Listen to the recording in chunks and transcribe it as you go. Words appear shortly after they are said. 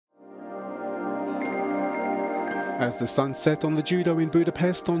As the sun set on the judo in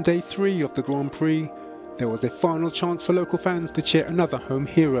Budapest on day 3 of the Grand Prix, there was a final chance for local fans to cheer another home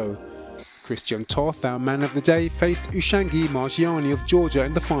hero. Christian Toth, our man of the day, faced Ushangi Margiani of Georgia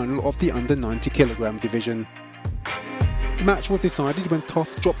in the final of the under 90 kg division. The match was decided when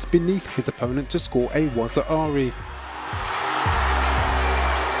Toth dropped beneath his opponent to score a Waza-ari.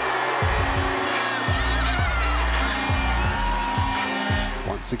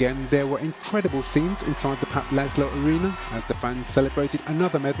 Once again, there were incredible scenes inside the packed Laszlo Arena as the fans celebrated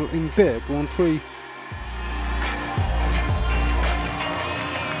another medal in their Grand Prix.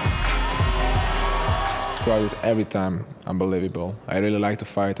 The crowd is every time unbelievable. I really like to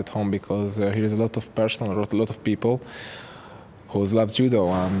fight at home because here is a lot of person, a lot of people who love judo,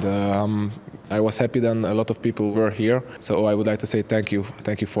 and I was happy that a lot of people were here. So I would like to say thank you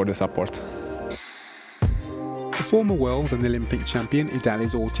for the support. The former world and Olympic champion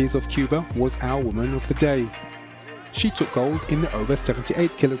Idalys Ortiz of Cuba was our woman of the day. She took gold in the over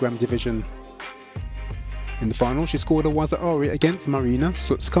 78 kg division. In the final, she scored a Waza-ari against Maryna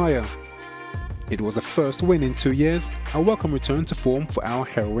Slutskaya. It was a first win in 2 years, a welcome return to form for our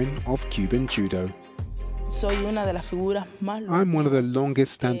heroine of Cuban judo. I'm one of the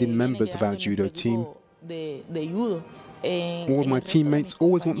longest standing members of our judo team. All my teammates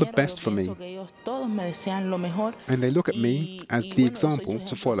always want the best for me, and they look at me as the example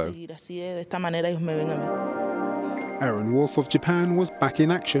to follow. Aaron Wolf of Japan was back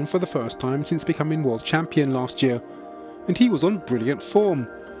in action for the first time since becoming world champion last year, and he was on brilliant form.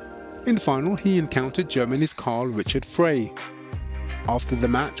 In the final, he encountered Germany's Karl Richard Frey. After the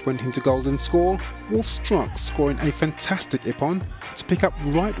match went into golden score, Wolf struck, scoring a fantastic ippon to pick up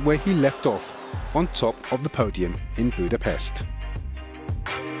right where he left off, on top of the podium in Budapest.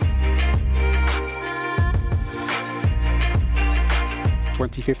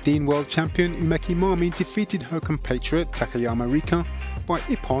 '15 world champion Umeki Mami defeated her compatriot Takayama Rika by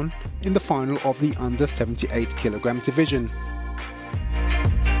ippon in the final of the under 78 kg division.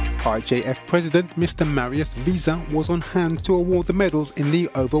 IJF President Mr. Marius Visa was on hand to award the medals in the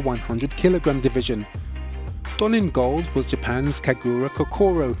over 100 kg division. Donning gold was Japan's Kagura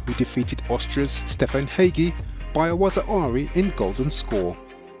Kokoro, who defeated Austria's Stefan Hagi by a Waza-ari in golden score.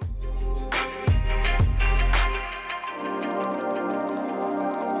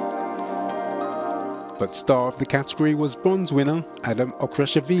 But star of the category was bronze winner Adam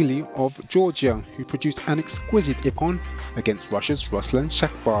Okrashvili of Georgia, who produced an exquisite ippon against Russia's Ruslan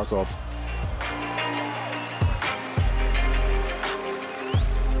Shakbarzov.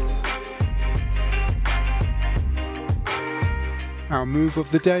 Our move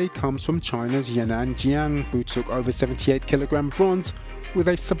of the day comes from China's Yanan Jiang, who took over 78 kg bronze with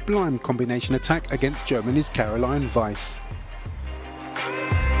a sublime combination attack against Germany's Caroline Weiss.